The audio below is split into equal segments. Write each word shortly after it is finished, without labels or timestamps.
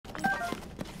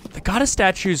The goddess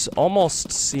statues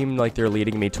almost seem like they're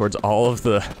leading me towards all of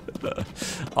the the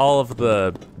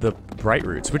bright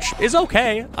roots, which is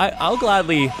okay. I'll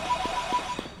gladly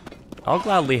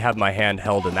have my hand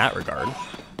held in that regard.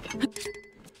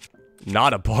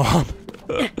 Not a bomb.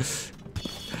 That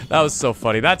was so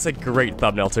funny. That's a great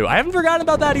thumbnail too. I haven't forgotten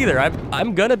about that either.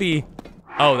 I'm gonna be.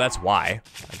 Oh, that's why.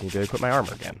 I need to equip my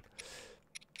armor again.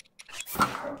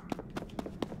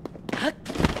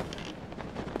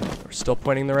 We're still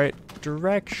pointing the right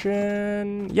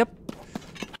direction. Yep.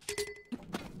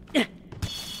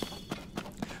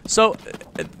 So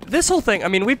this whole thing, I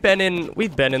mean, we've been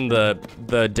in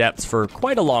the depths for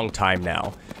quite a long time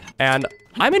now, and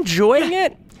I'm enjoying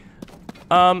it.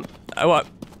 Oh,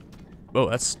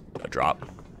 that's a drop.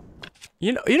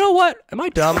 You know what? Am I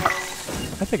dumb?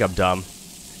 I think I'm dumb.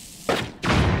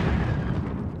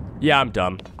 Yeah, I'm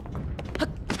dumb.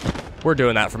 We're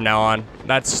doing that from now on.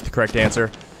 That's the correct answer.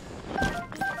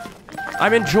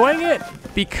 I'm enjoying it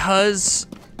because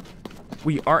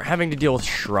we aren't having to deal with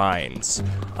shrines.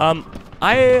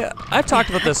 I've talked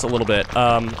about this a little bit,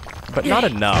 but not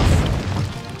enough.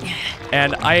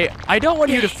 And I don't want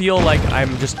you to feel like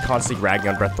I'm just constantly ragging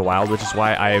on Breath of the Wild, which is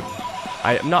why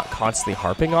I'm not constantly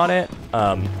harping on it.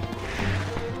 But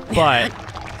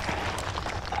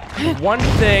one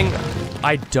thing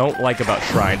I don't like about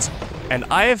shrines, and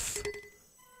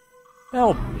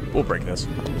we'll break this.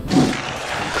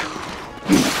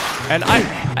 And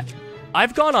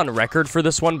I've gone on record for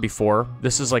this one before.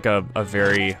 This is like a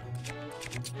very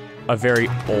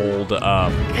old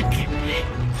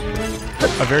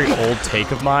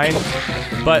take of mine.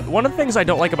 But one of the things I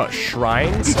don't like about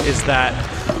shrines is that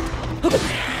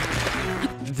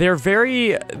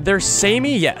they're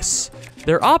samey, yes.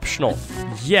 They're optional,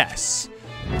 yes.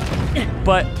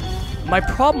 But my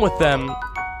problem with them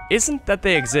isn't that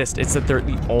they exist, it's that they're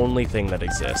the only thing that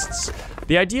exists.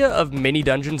 The idea of mini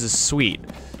dungeons is sweet.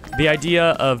 The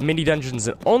idea of mini dungeons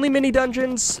and only mini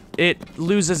dungeons, it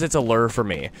loses its allure for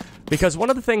me. Because one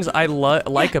of the things I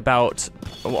like about,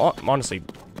 well, honestly,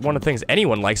 one of the things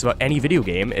anyone likes about any video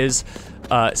game is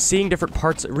seeing different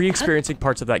parts, re-experiencing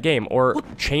parts of that game, or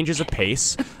changes of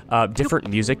pace, different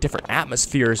music, different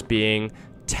atmospheres being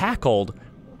tackled.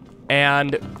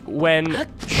 And when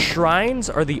shrines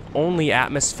are the only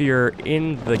atmosphere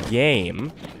in the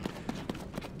game,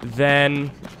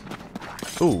 then...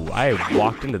 Ooh, I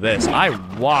walked into this. I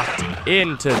walked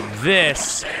into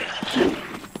this.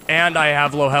 And I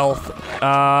have low health.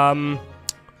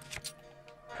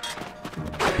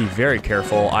 Be very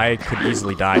careful. I could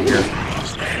easily die here.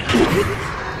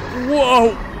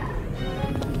 Whoa!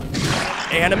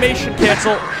 Animation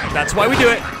cancel. That's why we do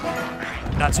it.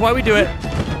 That's why we do it.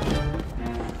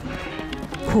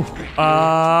 Whew.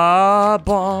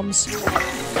 Bombs.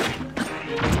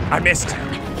 I missed.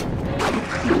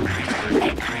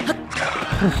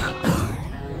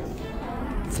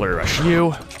 Flurry rush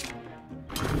you.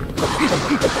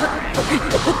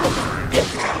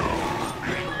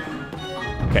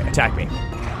 Okay, attack me.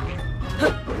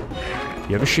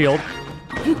 You have a shield.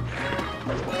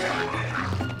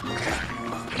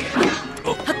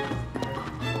 Oh.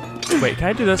 Wait, can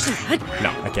I do this?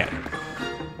 No, I can't.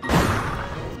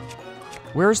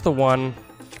 Where's the one?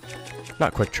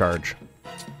 Not quick charge.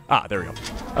 Ah, there we go.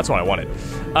 That's what I wanted.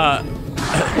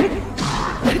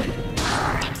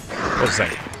 What was I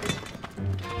saying?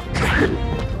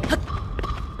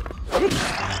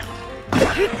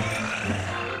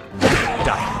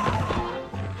 Die.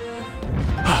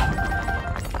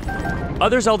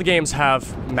 Other Zelda games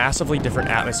have massively different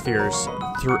atmospheres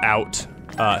throughout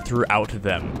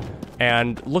them.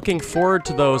 And looking forward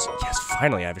to those... Yes,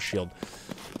 finally I have a shield.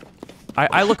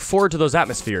 I look forward to those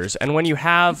atmospheres, and when you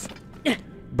have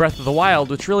Breath of the Wild,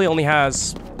 which really only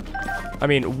has, I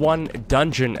mean, one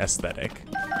dungeon aesthetic.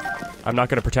 I'm not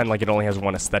going to pretend like it only has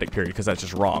one aesthetic period, because that's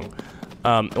just wrong.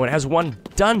 When it has one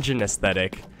dungeon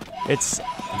aesthetic, it's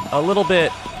a little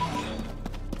bit...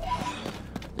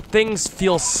 Things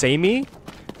feel samey,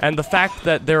 and the fact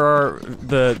that there are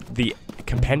the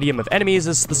compendium of enemies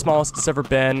is the smallest it's ever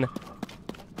been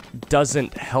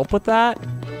doesn't help with that.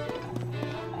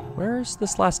 Where's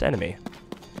this last enemy?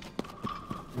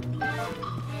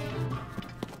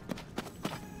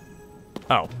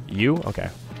 Oh, you? Okay.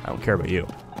 I don't care about you.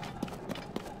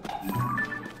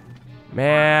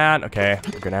 Man, okay.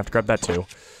 We're gonna have to grab that too.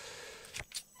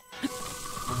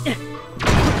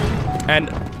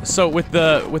 And so with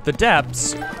the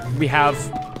depths, we have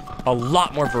a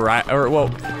lot more variety, or well,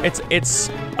 it's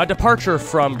a departure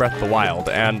from Breath of the Wild,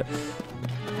 and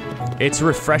it's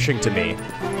refreshing to me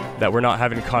that we're not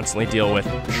having to constantly deal with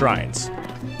shrines.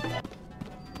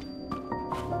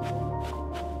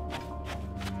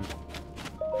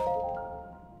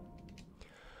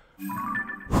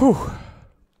 Whew.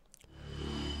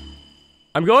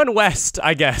 I'm going west,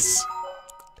 I guess.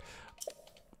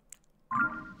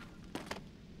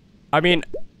 I mean,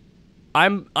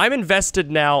 I'm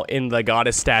invested now in the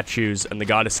goddess statues and the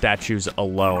goddess statues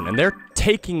alone, and they're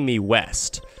taking me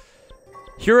west.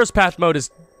 Hero's Path mode is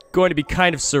going to be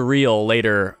kind of surreal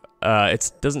later.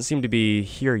 It doesn't seem to be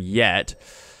here yet,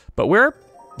 but we're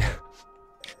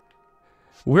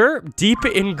deep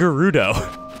in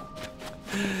Gerudo,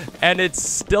 and it's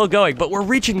still going, but we're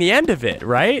reaching the end of it,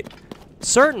 right?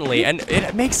 Certainly, and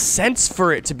it makes sense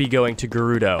for it to be going to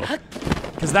Gerudo,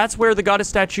 because that's where the goddess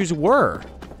statues were.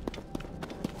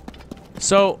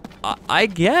 So, I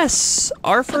guess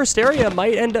our first area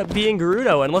might end up being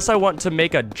Gerudo, unless I want to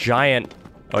make a giant...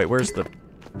 Oh wait, where's the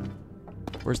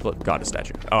goddess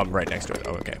statue? Oh, I'm right next to it.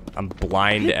 Oh, okay. I'm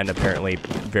blind and apparently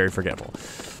very forgetful.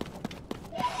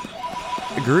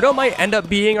 Gerudo might end up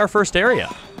being our first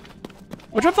area,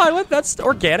 which I'm fine with. That's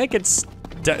organic. It's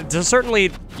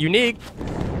certainly unique.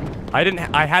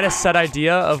 I had a set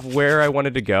idea of where I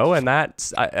wanted to go, and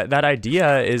that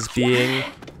idea is being...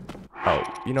 Oh,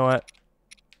 you know what?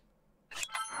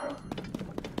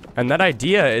 And that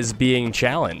idea is being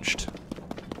challenged.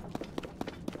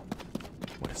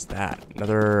 What is that?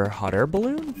 Another hot air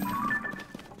balloon?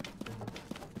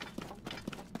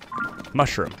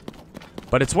 Mushroom.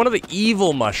 But it's one of the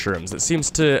evil mushrooms that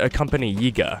seems to accompany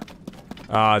Yiga.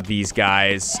 These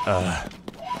guys.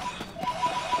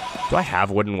 Do I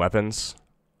have wooden weapons?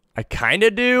 I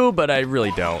kinda do, but I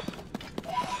really don't.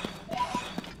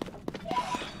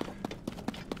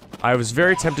 I was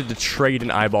very tempted to trade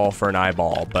an eyeball for an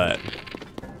eyeball, but...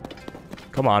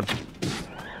 Come on.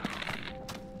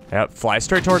 Yep, fly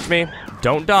straight towards me.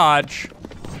 Don't dodge.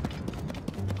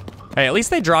 Hey, at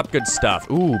least they drop good stuff.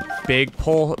 Ooh, big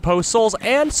post souls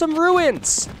and some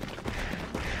ruins.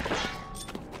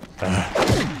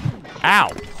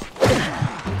 Ow.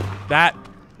 That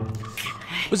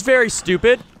was very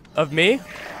stupid of me.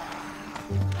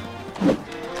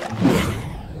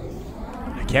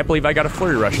 I can't believe I got a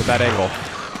flurry rush at that angle.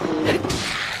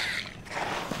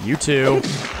 You too.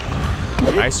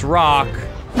 Nice rock.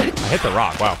 I hit the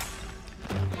rock, wow.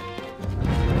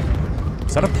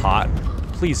 Is that a pot?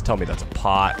 Please tell me that's a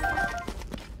pot.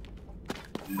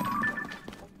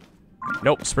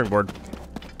 Nope, springboard.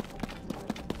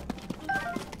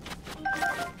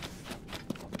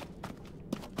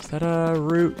 Is that a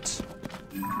root?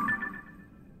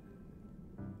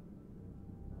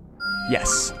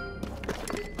 Yes.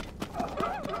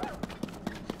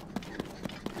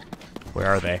 Where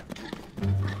are they?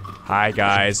 Hi,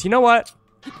 guys. You know what?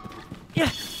 Yeah.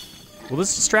 Will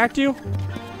this distract you?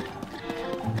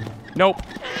 Nope.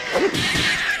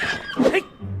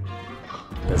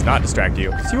 Does not distract you,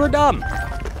 because you are dumb.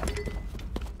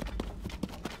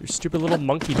 Your stupid little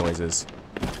monkey noises.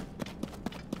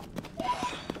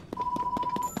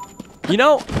 You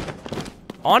know,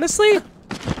 honestly,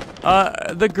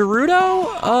 the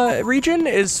Gerudo region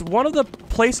is one of the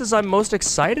places I'm most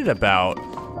excited about.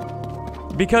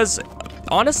 Because,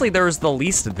 honestly, there was the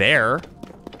least there.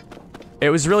 It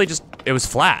was really just, it was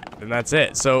flat, and that's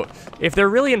it. So, if they're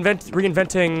really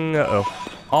reinventing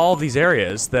all these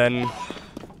areas, then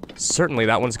certainly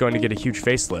that one's going to get a huge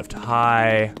facelift.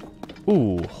 Hi.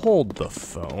 Ooh, hold the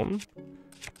phone.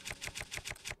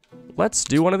 Let's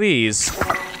do one of these.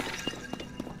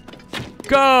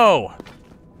 Go!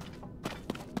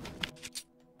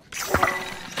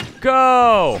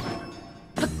 Go!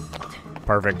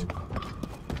 Perfect.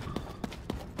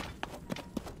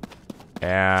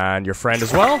 And your friend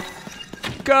as well.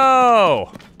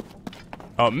 Go!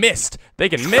 Oh, missed. They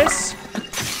can miss.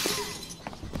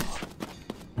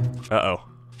 Uh-oh.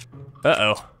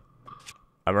 Uh-oh.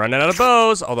 I'm running out of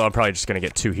bows, although I'm probably just gonna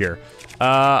get 2 here.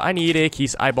 I need a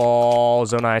Keys eyeball,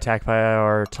 zone eye attack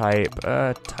power type,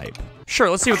 type. Sure,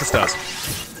 let's see what this does.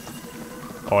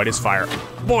 Oh, it is fire.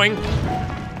 Boing!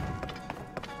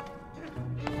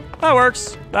 That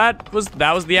works. That was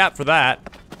the app for that.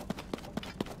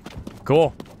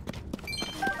 Cool.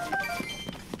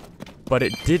 But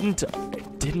it didn't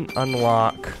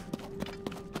unlock.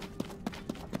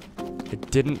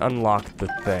 It didn't unlock the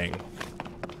thing.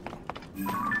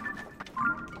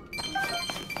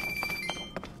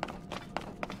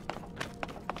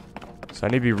 So I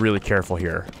need to be really careful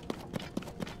here.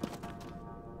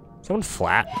 Is that one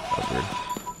flat? That was weird.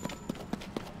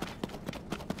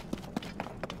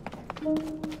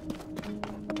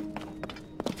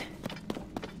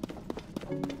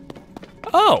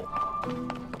 Oh!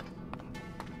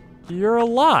 You're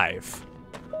alive.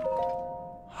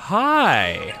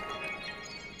 Hi.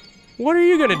 What are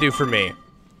you gonna do for me?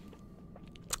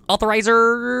 Authorizer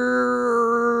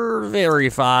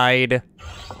verified.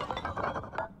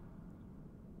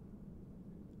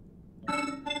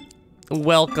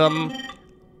 Welcome.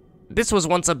 This was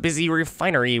once a busy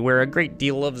refinery where a great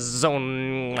deal of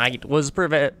zonite was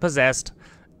possessed.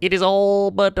 It is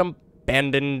all but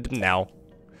abandoned now.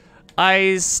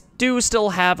 I do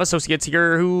still have associates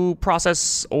here who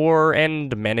process ore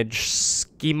and manage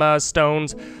schema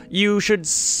stones. You should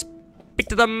speak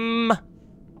to them.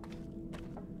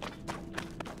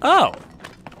 Oh.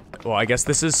 Well, I guess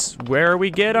this is where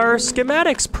we get our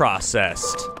schematics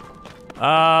processed.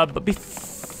 But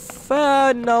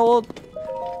no,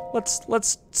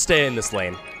 let's stay in this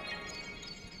lane.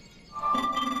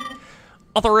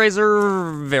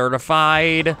 Authorizer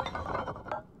verified.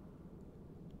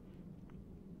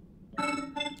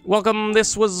 Welcome,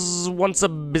 this was once a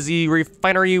busy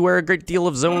refinery where a great deal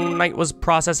of zonite was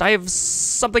processed. I have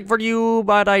something for you,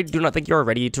 but I do not think you're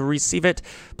ready to receive it.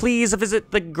 Please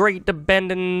visit the Great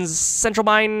Abandoned Central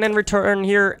Mine and return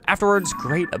here afterwards.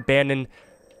 Great Abandoned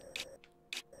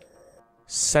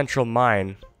Central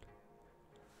Mine.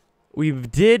 We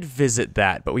did visit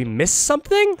that, but we missed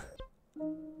something?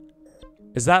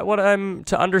 Is that what I'm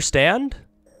to understand?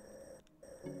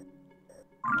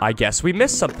 I guess we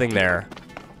missed something there.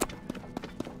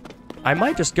 I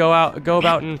might just go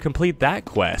about and complete that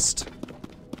quest.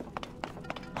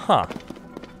 Huh.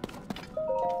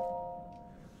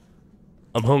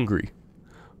 I'm hungry.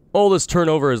 All this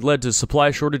turnover has led to supply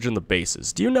shortage in the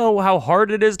bases. Do you know how hard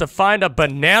it is to find a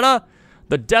banana?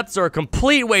 The depths are a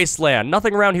complete wasteland.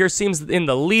 Nothing around here seems in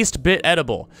the least bit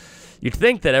edible. You'd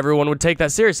think that everyone would take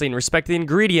that seriously and respect the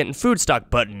ingredient and food stock,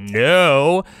 but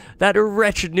no. That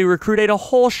wretched new recruit ate a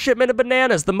whole shipment of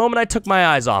bananas the moment I took my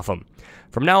eyes off him.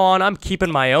 From now on, I'm keeping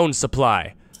my own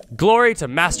supply. Glory to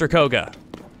Master Koga.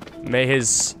 May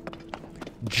his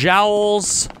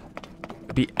jowls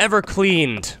be ever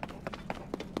cleaned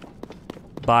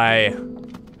by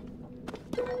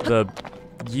the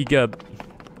Yiga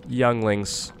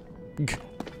younglings.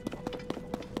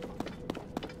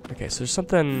 Okay, so there's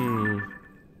something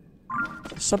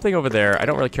over there. I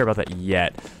don't really care about that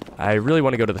yet. I really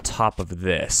want to go to the top of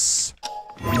this.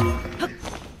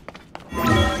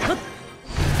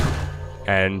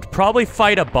 And probably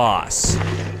fight a boss.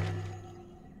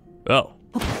 Oh.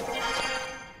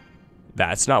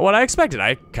 That's not what I expected.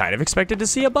 I kind of expected to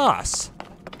see a boss.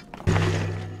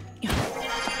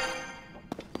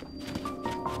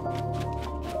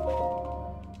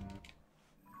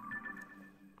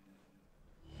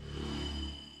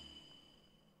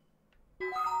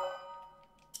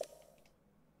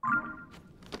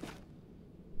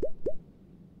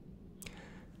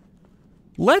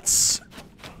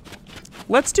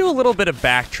 Let's do a little bit of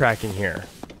backtracking here.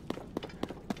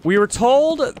 We were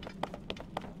told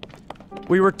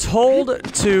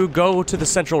to go to the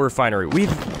central refinery.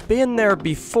 We've been there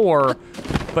before,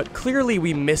 but clearly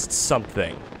we missed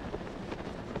something.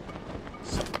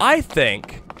 So I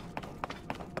think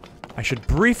I should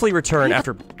briefly return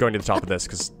after going to the top of this,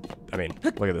 because, I mean,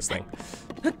 look at this thing.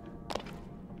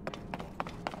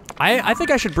 I think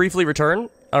I should briefly return,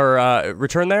 or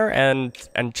return there, and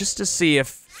just to see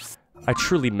if I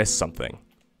truly missed something.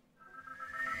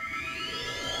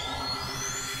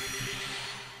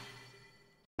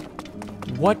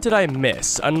 What did I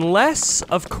miss? Unless,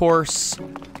 of course,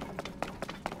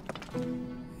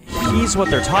 he's what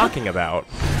they're talking about.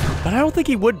 But I don't think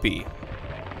he would be.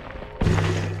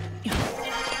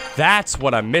 That's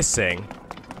what I'm missing.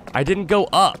 I didn't go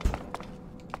up.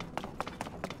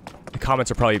 The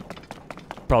comments are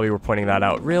probably were pointing that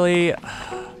out. Really?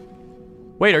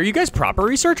 Wait, are you guys proper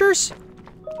researchers?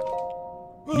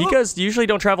 You guys usually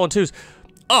don't travel in twos.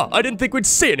 Oh, I didn't think we'd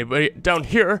see anybody down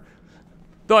here.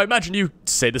 Though I imagine you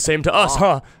say the same to us,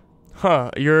 huh? Huh,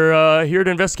 you're here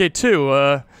to investigate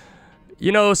too.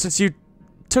 You know, since you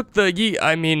took the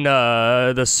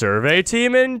the survey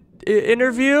team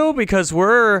interview, because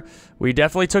we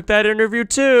definitely took that interview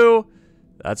too.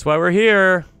 That's why we're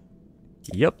here.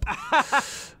 Yep.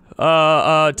 Take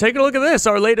a look at this.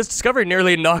 Our latest discovery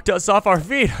nearly knocked us off our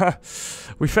feet.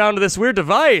 We found this weird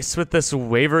device with this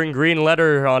wavering green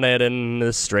letter on it and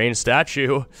this strange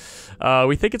statue.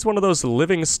 We think it's one of those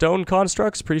living stone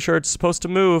constructs. Pretty sure it's supposed to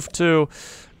move, too.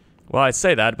 Well, I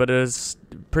say that, but it's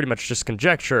pretty much just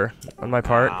conjecture on my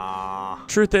part.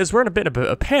 Truth is, we're in a bit of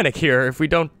a panic here. If we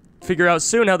don't figure out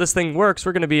soon how this thing works,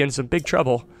 we're gonna be in some big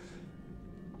trouble.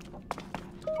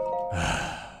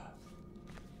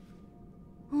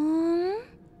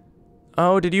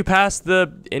 Oh, did you pass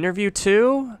the interview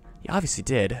too? He obviously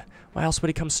did. Why else would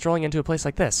he come strolling into a place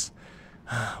like this?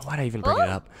 Why'd I even bring it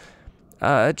up?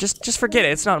 Just forget it.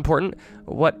 It's not important.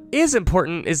 What is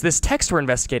important is this text we're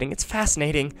investigating. It's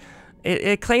fascinating.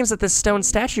 It claims that this stone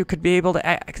statue could be able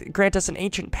to grant us an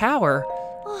ancient power.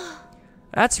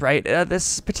 That's right.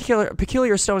 This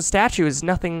peculiar stone statue is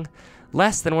nothing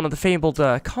less than one of the fabled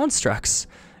constructs.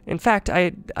 In fact,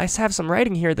 I have some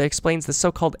writing here that explains the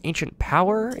so-called ancient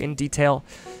power in detail.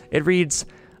 It reads,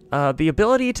 the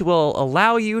ability will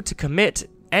allow you to commit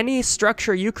any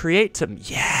structure you create to...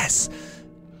 Yes!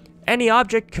 Any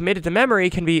object committed to memory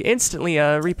can be instantly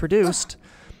reproduced.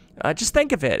 Just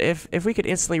think of it. If we could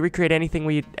instantly recreate anything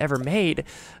we ever made,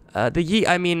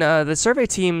 the survey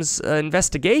team's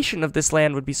investigation of this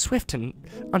land would be swift and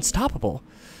unstoppable.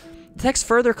 The text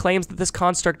further claims that this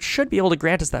construct should be able to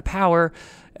grant us that power.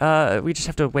 We just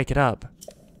have to wake it up.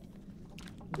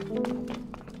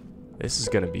 This is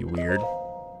gonna be weird.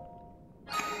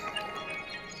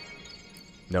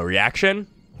 No reaction?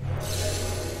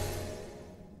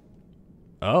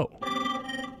 Oh.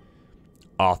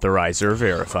 Authorizer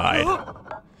verified.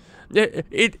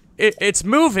 It's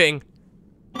moving.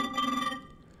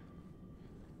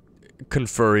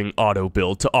 Conferring auto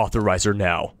build to authorizer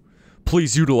now.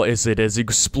 Please utilize it as you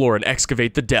explore and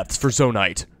excavate the depths for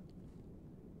Zonite.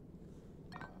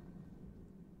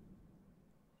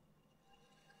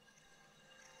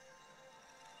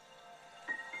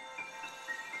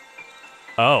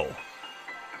 Oh.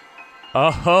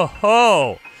 Oh ho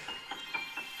ho!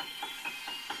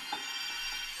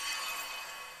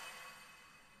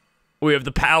 We have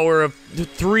the power of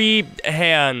 3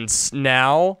 hands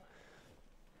now.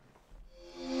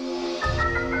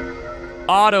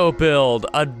 Auto build,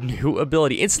 a new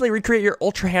ability. Instantly recreate your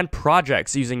Ultra Hand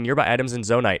projects using nearby items in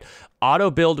Zonite.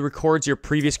 Auto build records your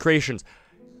previous creations.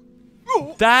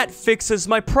 That fixes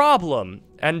my problem.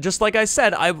 And just like I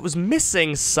said, I was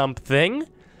missing something.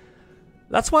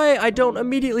 That's why I don't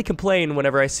immediately complain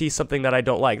whenever I see something that I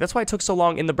don't like. That's why it took so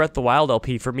long in the Breath of the Wild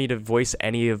LP for me to voice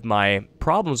any of my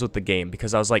problems with the game,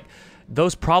 because I was like,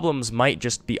 those problems might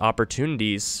just be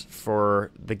opportunities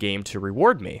for the game to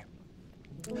reward me.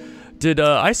 Did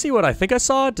I see what I think I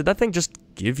saw? Did that thing just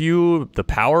give you the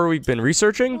power we've been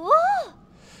researching? Whoa.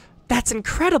 That's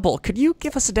incredible. Could you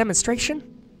give us a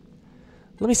demonstration?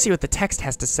 Let me see what the text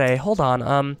has to say. Hold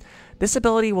on. This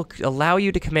ability will allow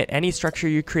you to commit any structure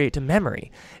you create to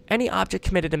memory. Any object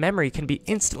committed to memory can be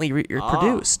instantly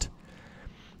reproduced.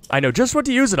 I know just what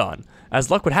to use it on. As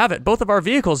luck would have it, both of our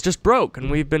vehicles just broke, and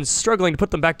we've been struggling to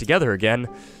put them back together again.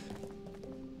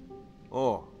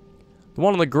 Oh. The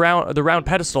one on the round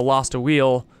pedestal lost a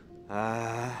wheel,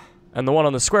 and the one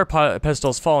on the square pedestal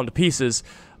has fallen to pieces.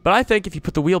 But I think if you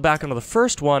put the wheel back onto the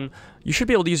first one, you should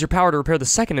be able to use your power to repair the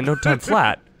second in no time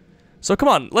flat. So come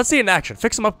on, let's see it in action.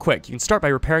 Fix them up quick. You can start by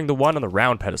repairing the one on the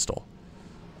round pedestal.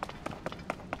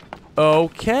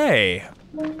 Okay.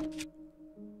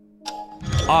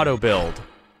 Auto build.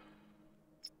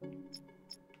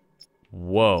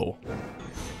 Whoa.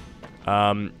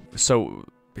 So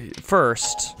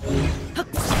first,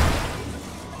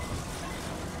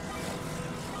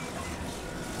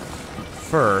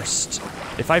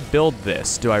 if I build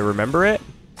this, do I remember it?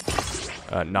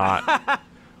 Not.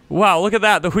 Wow, look at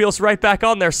that. The wheel's right back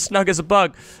on there, snug as a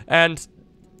bug. And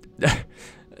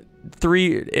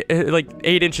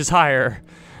 8 inches higher.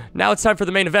 Now it's time for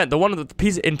the main event. The one with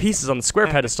the in pieces on the square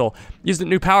pedestal. Use the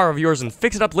new power of yours and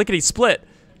fix it up lickety-split.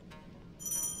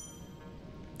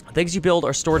 Things you build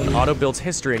are stored in auto build's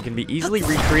history and can be easily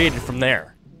recreated from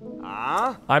there.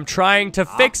 I'm trying to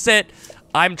fix it.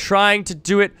 I'm trying to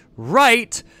do it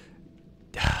right.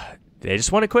 They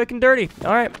just want it quick and dirty.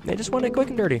 All right, they just want it quick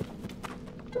and dirty.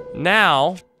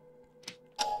 Now,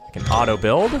 I can auto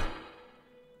build.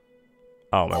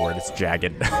 Oh my word, it's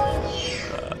jagged.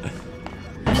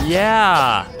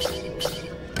 Yeah.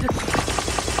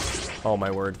 Oh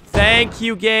my word. Thank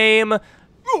you, game.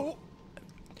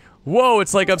 Whoa,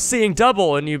 it's like I'm seeing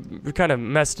double, and you kind of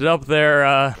messed it up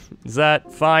there. Is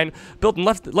that fine? Built in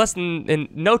less than in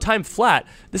no time flat.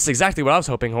 This is exactly what I was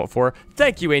hoping for.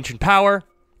 Thank you, Ancient Power,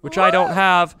 which I don't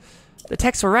have. The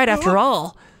texts were right after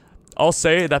all. I'll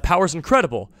say that power's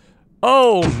incredible.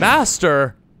 Oh,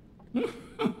 Master!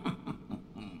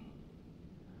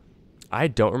 I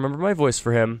don't remember my voice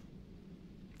for him.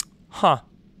 Huh.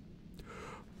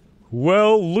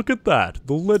 Well, look at that.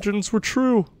 The legends were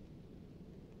true.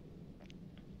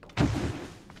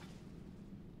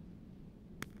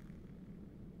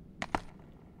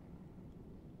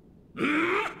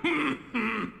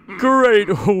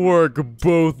 Great work,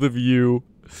 both of you.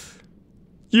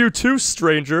 You too,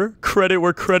 stranger. Credit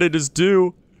where credit is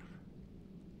due.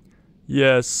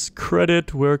 Yes,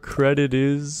 credit where credit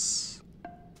is.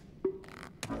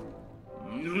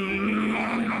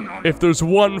 If there's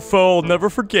one foe I'll never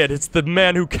forget, it's the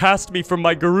man who cast me from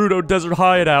my Gerudo Desert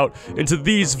hideout into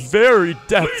these very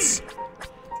depths.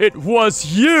 It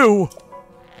was you!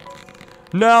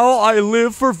 Now I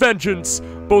live for vengeance,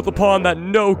 both upon that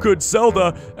no-good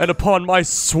Zelda and upon my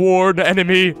sworn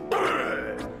enemy.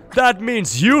 That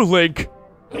means you, Link.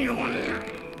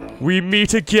 We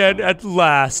meet again at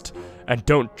last. And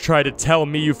don't try to tell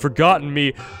me you've forgotten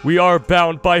me. We are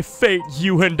bound by fate,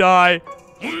 you and I.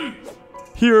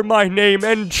 Hear my name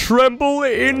and tremble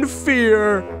in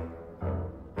fear.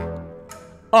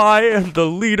 I am the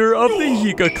leader of the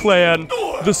Yiga clan.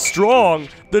 The strong,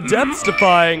 the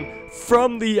depths-defying,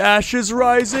 from the ashes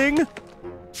rising.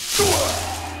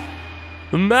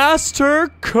 Master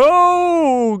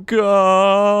Koga.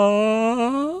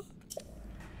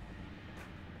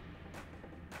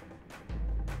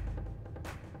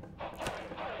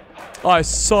 I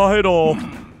saw it all.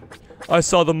 I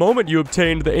saw the moment you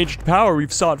obtained the ancient power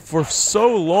we've sought for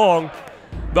so long.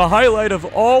 The highlight of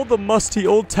all the musty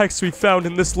old texts we've found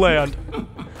in this land.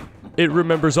 It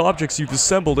remembers objects you've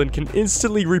assembled and can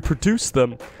instantly reproduce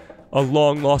them. A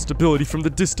long-lost ability from the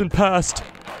distant past.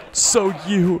 So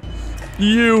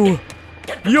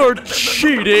you're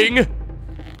cheating!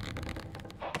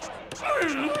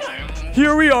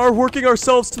 Here we are, working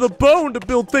ourselves to the bone to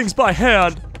build things by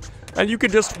hand. And you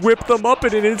can just whip them up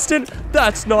in an instant?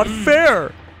 That's not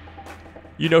fair!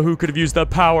 You know who could have used that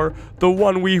power? The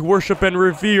one we worship and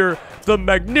revere, the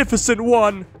magnificent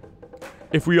one!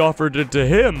 If we offered it to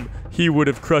him, he would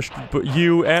have crushed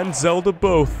you and Zelda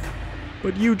both.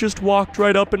 But you just walked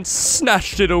right up and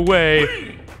snatched it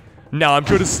away. Now I'm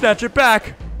going to snatch it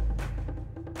back!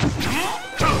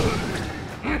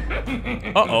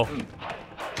 Uh-oh.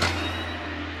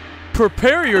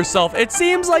 Prepare yourself. It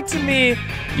seems like to me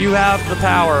you have the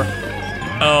power.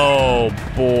 Oh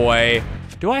boy.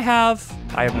 Do I have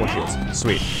more shields.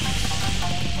 Sweet.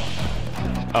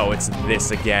 Oh, it's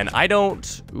this again. I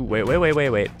don't... Ooh, wait. I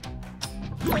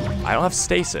don't have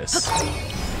stasis.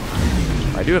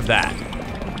 I do have that.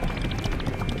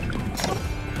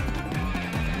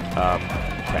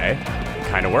 Okay.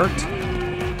 Kinda worked.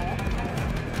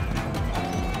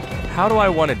 How do I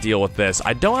want to deal with this?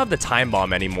 I don't have the time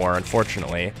bomb anymore,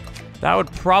 unfortunately. That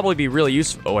would probably be really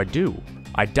useful. Oh, I do.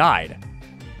 I died.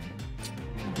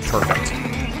 Perfect.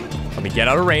 Let me get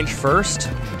out of range first.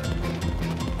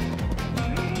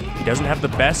 He doesn't have the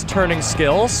best turning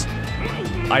skills.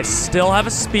 I still have a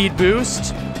speed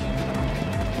boost.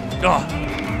 Ugh.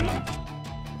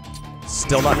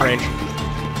 Still not in range.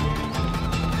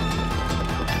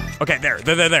 Okay,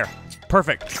 there.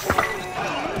 Perfect.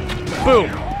 Boom.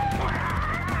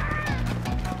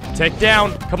 Take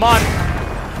down. Come on.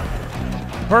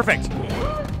 Perfect.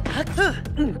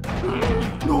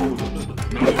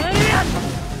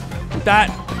 That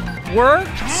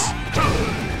works?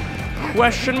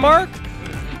 Question mark?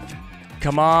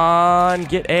 Come on,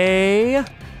 get a...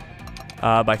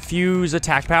 by fuse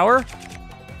attack power.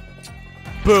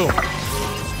 Boom.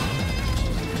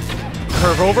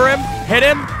 Curve over him. Hit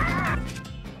him.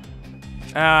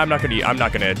 I'm not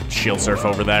gonna shield surf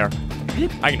over there.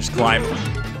 I can just climb.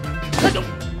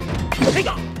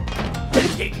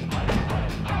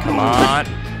 Come on.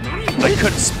 I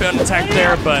could spin attack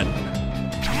there, but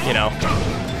you know.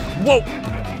 Whoa.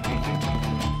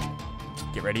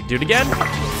 Get ready to do it again.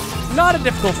 Not a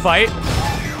difficult fight.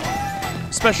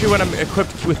 Especially when I'm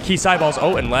equipped with key eyeballs.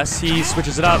 Oh, unless he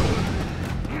switches it up.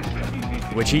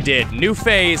 Which he did. New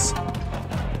phase.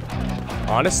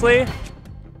 Honestly,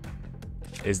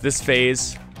 is this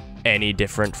phase any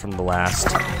different from the last?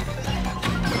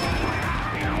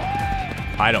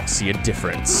 I don't see a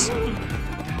difference.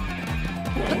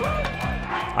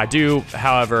 I do,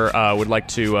 however, would like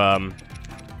to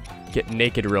get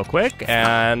naked real quick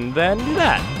and then do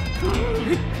that.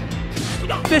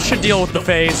 This should deal with the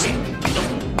phase.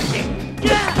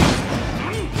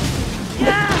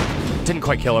 Didn't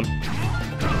quite kill him.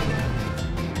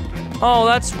 Oh,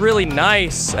 that's really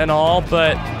nice and all,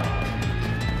 but...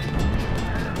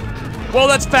 Whoa,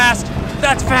 that's fast!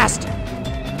 That's fast!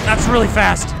 That's really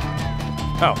fast!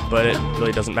 Oh, but it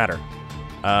really doesn't matter.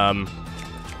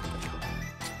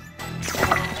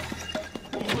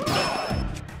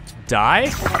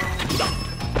 Die?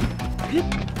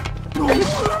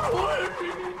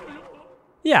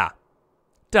 Yeah.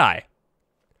 Die.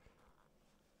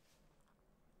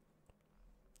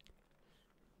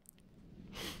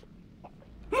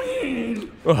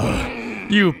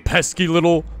 Ugh, you pesky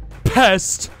little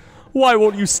pest! Why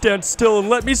won't you stand still and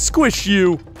let me squish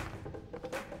you?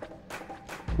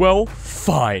 Well,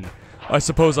 fine. I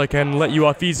suppose I can let you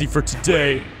off easy for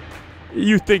today.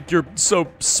 You think you're so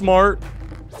smart?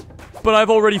 but I've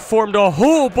already formed a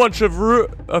whole bunch of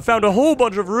found a whole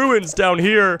bunch of ruins down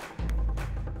here.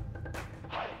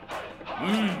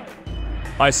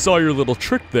 I saw your little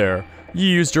trick there. You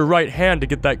used your right hand to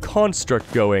get that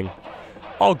construct going.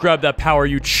 I'll grab that power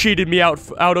you cheated me out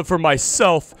of for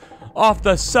myself, off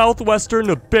the southwestern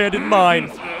abandoned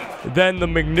mine. Then the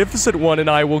Magnificent One and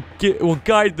I will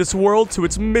guide this world to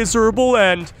its miserable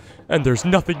end, and there's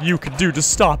nothing you can do to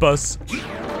stop us.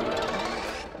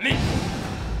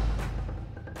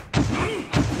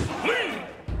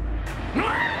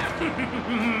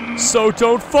 So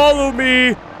don't follow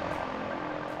me!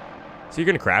 So you're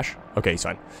gonna crash? Okay, he's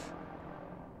fine.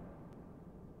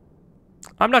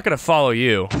 I'm not gonna follow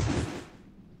you.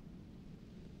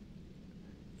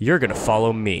 You're gonna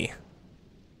follow me.